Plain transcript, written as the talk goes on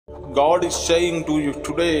God is saying to you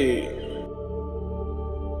today,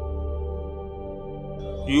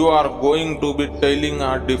 you are going to be telling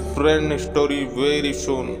a different story very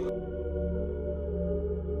soon.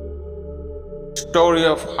 Story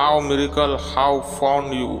of how miracle have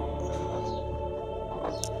found you.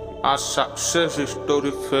 A success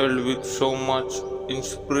story filled with so much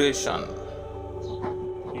inspiration.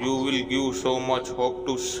 You will give so much hope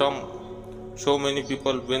to so many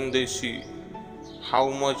people when they see how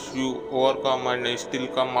much you overcome and still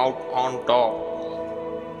come out on top.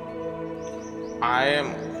 I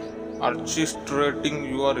am orchestrating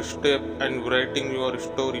your step and writing your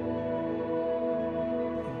story.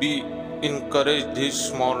 Be encouraged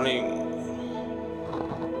this morning.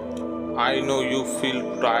 I know you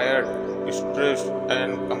feel tired, stressed,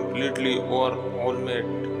 and completely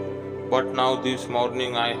overwhelmed. But now this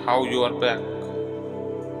morning I have your back.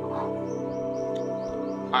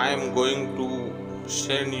 I am going to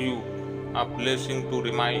send you a blessing to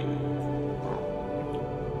remind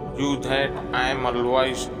you that I am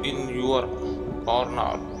always in your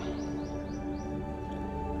corner.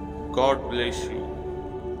 God bless you.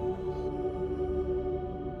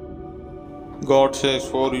 God says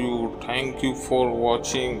for you, thank you for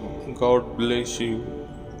watching. God bless you.